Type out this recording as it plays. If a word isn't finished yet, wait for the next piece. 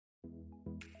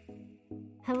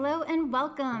Hello and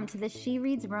welcome to the She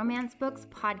Reads Romance Books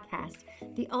podcast,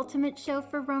 the ultimate show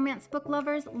for romance book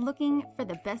lovers looking for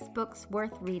the best books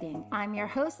worth reading. I'm your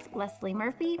host, Leslie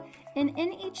Murphy, and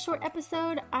in each short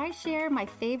episode, I share my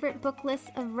favorite book list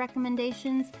of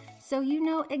recommendations so you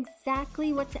know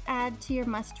exactly what to add to your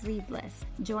must-read list.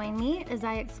 Join me as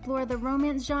I explore the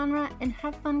romance genre and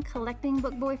have fun collecting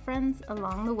book boyfriends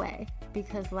along the way,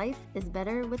 because life is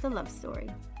better with a love story.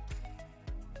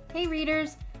 Hey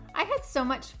readers! I had so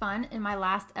much fun in my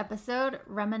last episode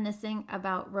reminiscing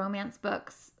about romance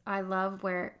books I love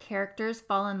where characters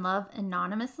fall in love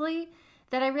anonymously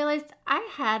that I realized I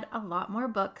had a lot more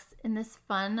books in this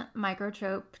fun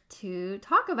microtrope to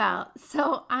talk about.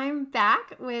 So I'm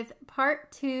back with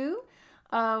part 2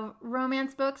 of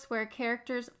romance books where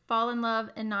characters fall in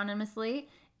love anonymously,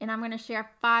 and I'm going to share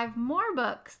 5 more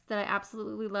books that I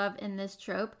absolutely love in this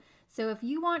trope. So if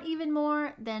you want even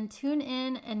more, then tune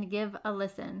in and give a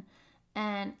listen.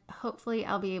 And hopefully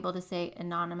I'll be able to say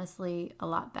anonymously a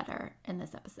lot better in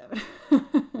this episode.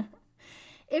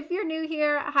 If you're new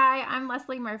here, hi, I'm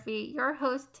Leslie Murphy, your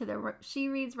host to the She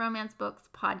Reads Romance Books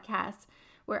podcast,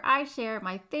 where I share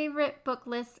my favorite book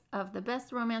list of the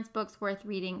best romance books worth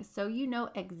reading so you know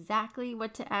exactly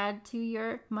what to add to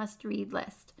your must-read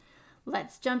list.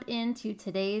 Let's jump into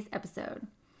today's episode.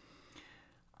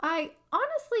 I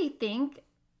honestly think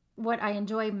what I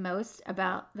enjoy most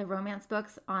about the romance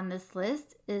books on this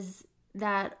list is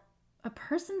that a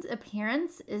person's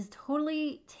appearance is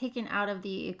totally taken out of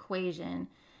the equation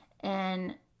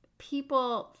and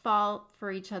people fall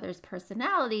for each other's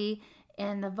personality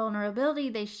and the vulnerability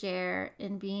they share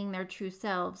in being their true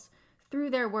selves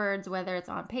through their words, whether it's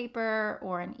on paper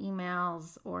or in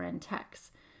emails or in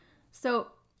text. So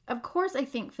of course, I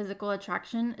think physical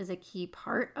attraction is a key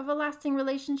part of a lasting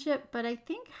relationship, but I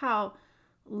think how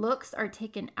looks are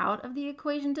taken out of the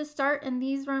equation to start in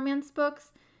these romance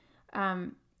books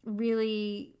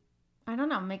really,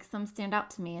 makes them stand out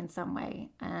to me in some way.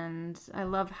 And I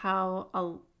love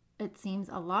how it seems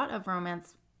a lot of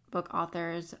romance book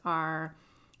authors are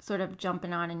sort of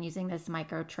jumping on and using this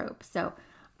micro trope. So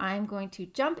I'm going to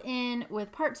jump in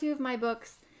with part 2 of my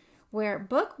books, where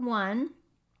book 1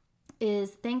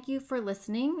 is Thank You for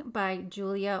Listening by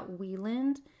Julia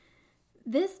Wieland.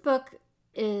 This book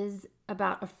is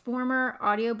about a former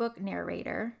audiobook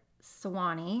narrator,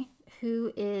 Swanee,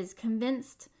 who is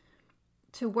convinced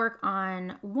to work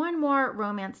on one more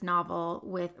romance novel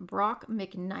with Brock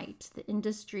McKnight, the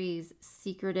industry's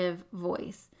secretive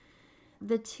voice.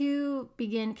 The two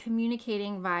begin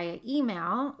communicating via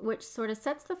email, which sort of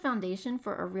sets the foundation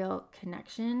for a real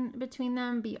connection between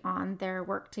them beyond their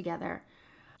work together.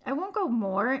 I won't go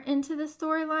more into the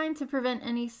storyline to prevent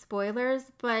any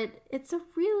spoilers, but it's a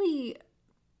really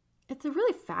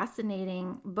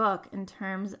fascinating book in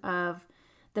terms of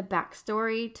the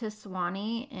backstory to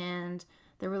Swanee and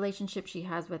the relationship she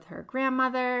has with her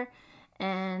grandmother.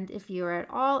 And if you're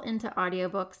at all into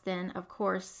audiobooks, then of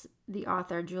course the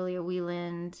author Julia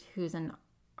Wieland, who's an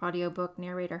audiobook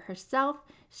narrator herself,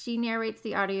 she narrates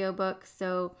the audiobook,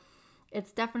 so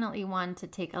it's definitely one to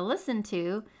take a listen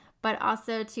to, but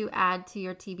also to add to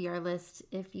your TBR list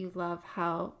if you love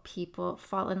how people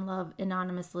fall in love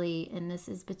anonymously. And this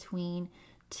is between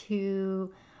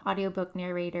 2 audiobook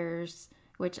narrators,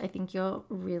 which I think you'll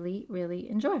really, really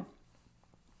enjoy.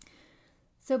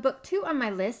 So book 2 on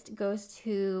my list goes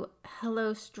to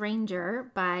Hello Stranger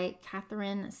by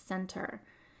Catherine Center.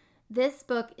 This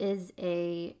book is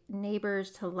a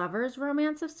neighbors to lovers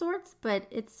romance of sorts, but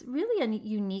it's really a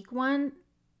unique one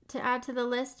to add to the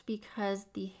list because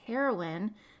the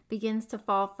heroine begins to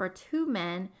fall for 2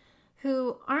 men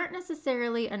who aren't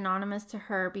necessarily anonymous to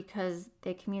her because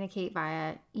they communicate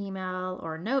via email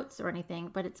or notes or anything,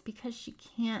 but it's because she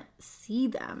can't see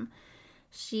them.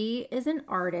 She is an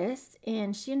artist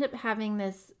and she ended up having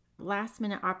this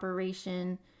last-minute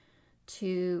operation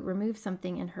to remove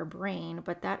something in her brain,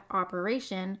 but that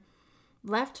operation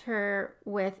left her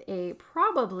with a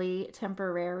probably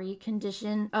temporary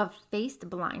condition of face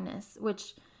blindness,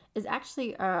 which is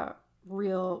actually a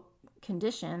real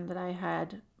condition that I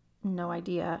had no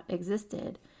idea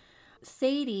existed.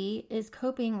 Sadie is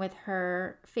coping with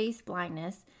her face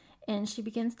blindness, and she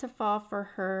begins to fall for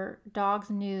her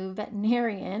dog's new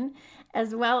veterinarian,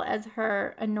 as well as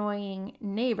her annoying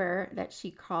neighbor that she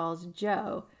calls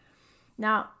Joe.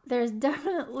 Now, there's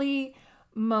definitely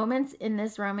moments in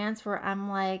this romance where I'm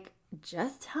like,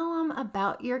 just tell him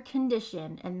about your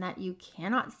condition and that you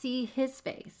cannot see his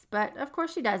face. But of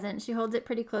course she doesn't. She holds it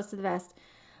pretty close to the vest.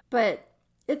 But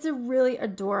it's a really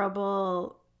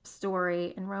adorable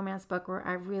story and romance book where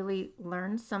I really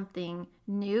learned something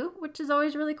new, which is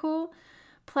always really cool.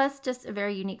 plus just a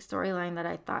very unique storyline that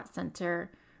I thought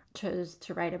Center chose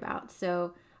to write about.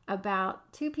 So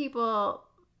about two people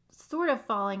sort of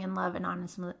falling in love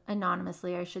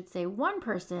anonymously, I should say. One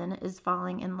person is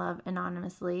falling in love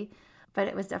anonymously, but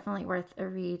it was definitely worth a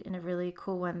read and a really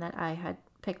cool one that I had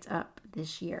picked up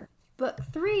this year. Book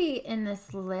 3 in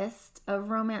this list of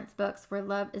romance books where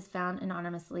love is found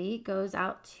anonymously goes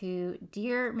out to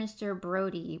Dear Mr.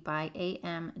 Brody by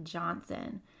A.M.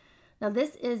 Johnson. Now,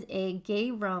 this is a gay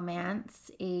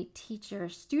romance, a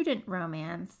teacher-student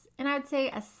romance, and I would say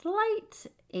a slight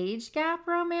age gap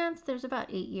romance. There's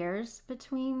about 8 years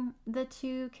between the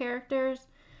two characters.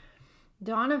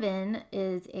 Donovan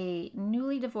is a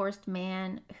newly divorced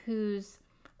man who's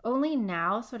only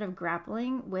now sort of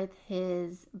grappling with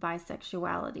his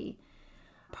bisexuality.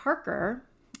 Parker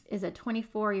is a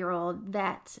 24-year-old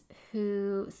vet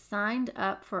who signed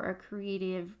up for a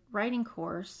creative writing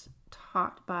course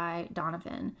taught by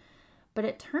Donovan. But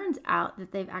it turns out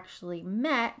that they've actually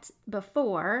met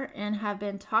before and have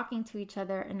been talking to each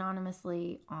other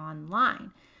anonymously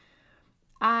online.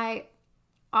 I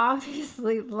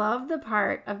obviously love the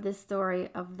part of this story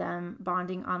of them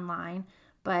bonding online,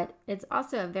 but it's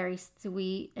also a very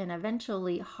sweet and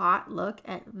eventually hot look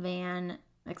at Van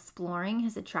exploring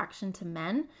his attraction to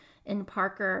men, and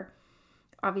Parker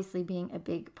obviously being a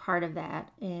big part of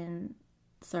that in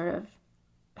sort of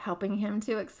helping him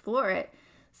to explore it.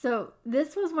 So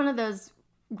this was one of those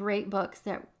great books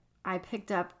that I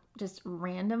picked up just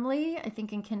randomly, I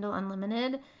think in Kindle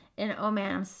Unlimited. And oh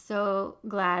man, I'm so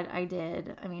glad I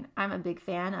did. I mean, I'm a big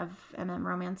fan of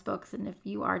romance books, and if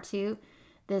you are too,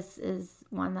 this is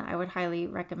one that I would highly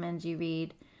recommend you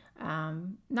read.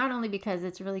 Not only because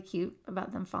it's really cute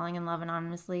about them falling in love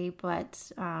anonymously,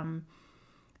 but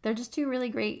they're just two really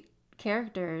great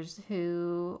characters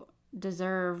who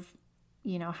deserve,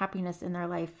 happiness in their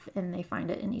life, and they find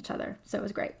it in each other. So it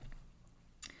was great.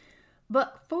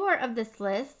 Book 4 of this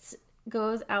list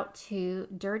goes out to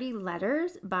Dirty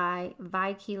Letters by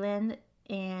Vi Keeland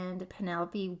and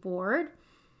Penelope Ward.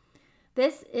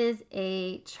 This is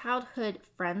a childhood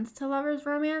friends to lovers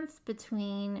romance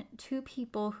between two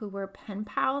people who were pen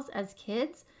pals as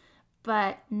kids,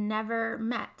 but never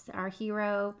met. Our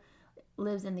hero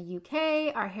lives in the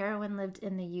UK, our heroine lived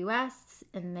in the US,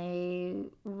 and they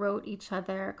wrote each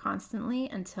other constantly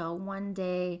until one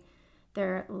day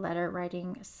their letter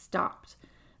writing stopped.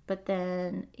 But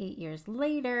then 8 years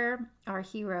later, our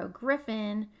hero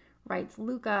Griffin writes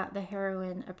Luca, the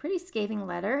heroine, a pretty scathing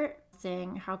letter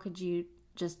saying, how could you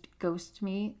just ghost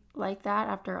me like that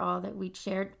after all that we'd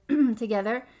shared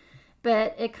together?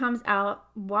 But it comes out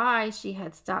why she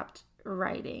had stopped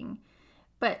writing.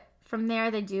 But from there,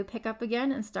 they do pick up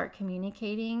again and start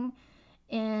communicating.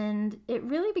 And it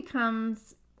really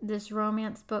becomes this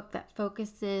romance book that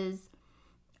focuses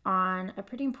on a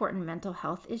pretty important mental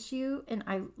health issue. And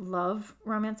I love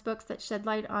romance books that shed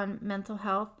light on mental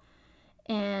health.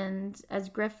 And as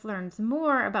Griff learns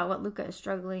more about what Luca is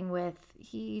struggling with,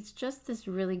 he's just this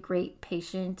really great,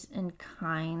 patient, and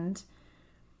kind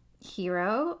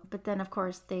hero. But then, of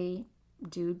course, they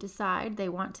do decide they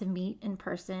want to meet in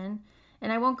person.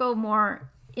 And I won't go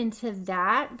more into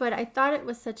that, but I thought it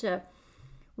was such a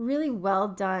really well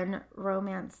done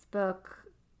romance book,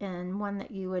 and one that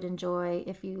you would enjoy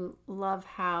if you love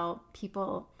how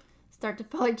people start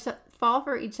to fall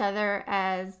for each other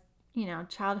as,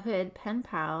 childhood pen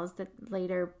pals that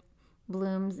later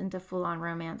blooms into full-on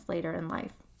romance later in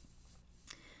life.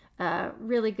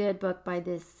 Really good book by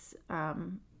this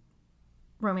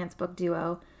romance book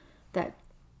duo that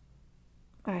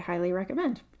I highly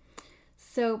recommend.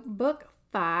 So book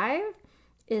 5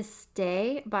 is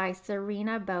Stay by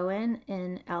Serena Bowen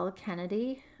and Elle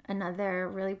Kennedy, another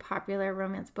really popular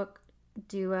romance book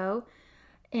duo.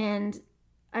 And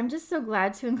I'm just so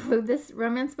glad to include this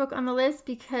romance book on the list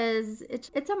because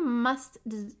it's a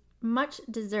much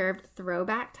deserved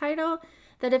throwback title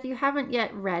that if you haven't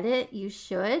yet read it, you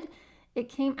should. It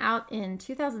came out in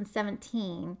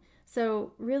 2017,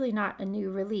 so really not a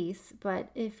new release, but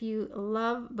if you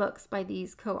love books by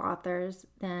these co-authors,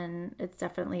 then it's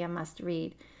definitely a must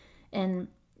read. And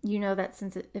you know that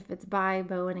if it's by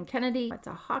Bowen and Kennedy, it's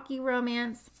a hockey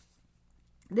romance.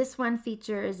 This one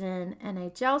features an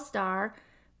NHL star,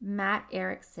 Matt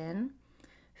Erickson,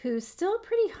 who's still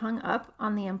pretty hung up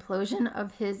on the implosion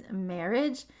of his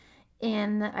marriage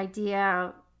and the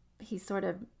idea he's sort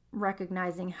of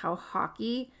recognizing how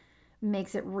hockey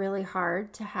makes it really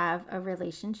hard to have a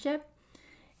relationship.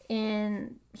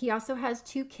 And he also has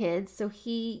 2 kids, so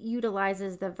he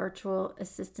utilizes the virtual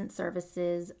assistant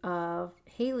services of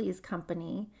Haley's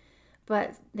company,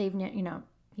 but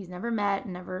he's never met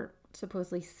and never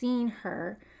supposedly seen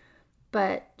her.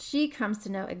 but she comes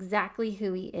to know exactly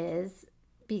who he is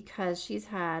because she's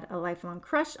had a lifelong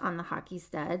crush on the hockey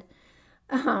stud.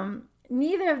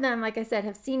 Neither of them, like I said,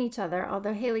 have seen each other,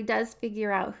 although Haley does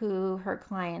figure out who her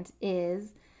client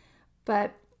is.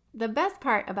 But the best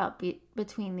part about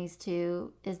between these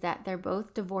two is that they're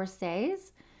both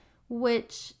divorcees,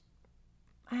 which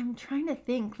I'm trying to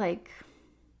think, like,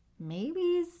 maybe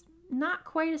is not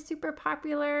quite a super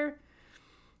popular,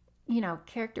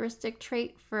 characteristic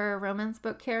trait for romance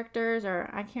book characters, or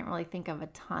I can't really think of a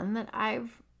ton that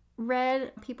I've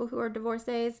read, people who are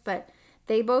divorcees, but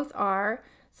they both are.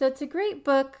 So it's a great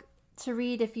book to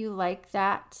read if you like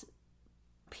that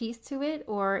piece to it,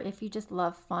 or if you just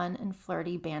love fun and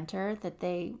flirty banter that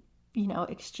they,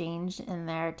 exchange in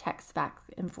their texts back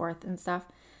and forth and stuff.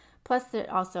 Plus, it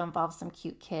also involves some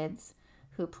cute kids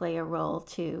who play a role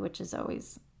too, which is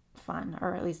always fun,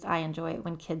 or at least I enjoy it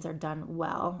when kids are done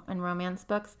well in romance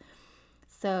books.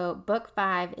 So book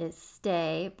 5 is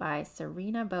Stay by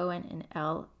Serena Bowen and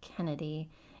Elle Kennedy,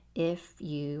 if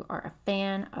you are a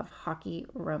fan of hockey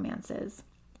romances.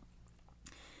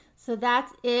 So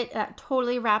that's it. That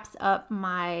totally wraps up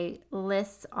my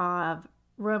list of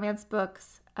romance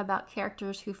books about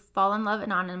characters who fall in love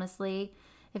anonymously.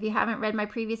 If you haven't read my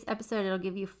previous episode, it'll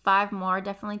give you 5 more.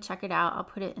 Definitely check it out. I'll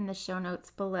put it in the show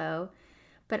notes below.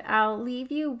 But I'll leave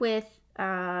you with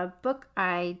a book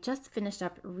I just finished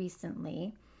up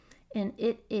recently, and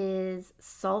it is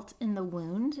Salt in the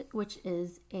Wound, which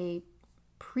is a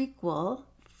prequel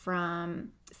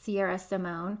from Sierra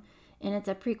Simone, and it's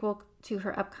a prequel to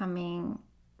her upcoming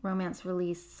romance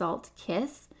release Salt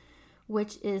Kiss,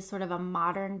 which is sort of a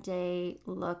modern day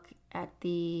look at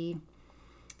the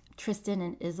Tristan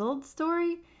and Isolde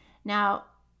story. Now,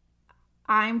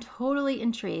 I'm totally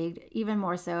intrigued, even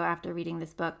more so after reading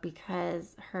this book,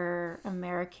 because her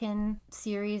American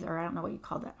series, or I don't know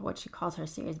what she calls her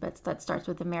series, but that starts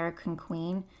with American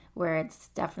Queen, where it's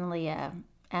definitely a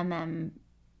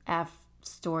MMF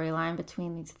storyline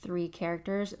between these 3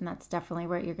 characters, and that's definitely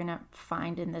what you're going to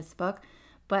find in this book.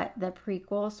 But the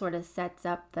prequel sort of sets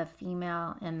up the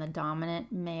female and the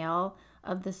dominant male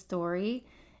of the story,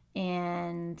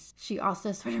 and she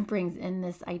also sort of brings in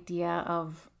this idea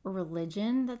of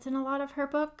religion that's in a lot of her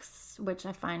books, which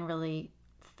I find really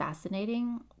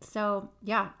fascinating. So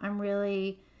yeah, I'm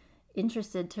really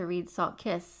interested to read Salt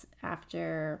Kiss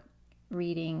after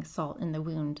reading Salt in the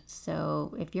Wound.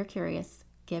 So if you're curious,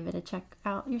 give it a check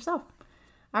out yourself.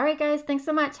 All right, guys, thanks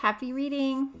so much. Happy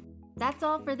reading. That's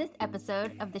all for this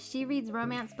episode of the She Reads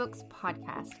Romance Books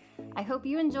podcast. I hope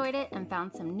you enjoyed it and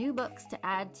found some new books to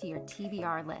add to your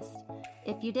TBR list.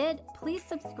 If you did, please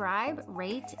subscribe,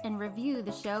 rate, and review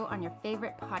the show on your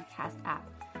favorite podcast app.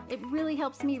 It really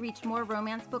helps me reach more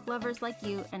romance book lovers like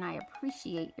you, and I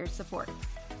appreciate your support.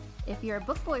 If you're a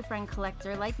book boyfriend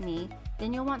collector like me,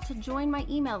 then you'll want to join my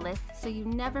email list so you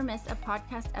never miss a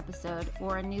podcast episode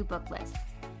or a new book list.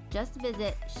 Just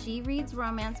visit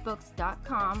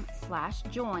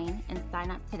shereadsromancebooks.com/join and sign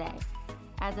up today.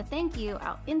 As a thank you,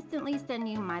 I'll instantly send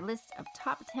you my list of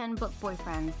top 10 book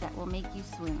boyfriends that will make you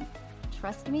swoon.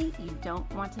 Trust me, you don't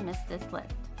want to miss this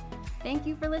list. Thank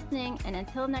you for listening, and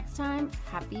until next time,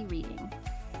 happy reading.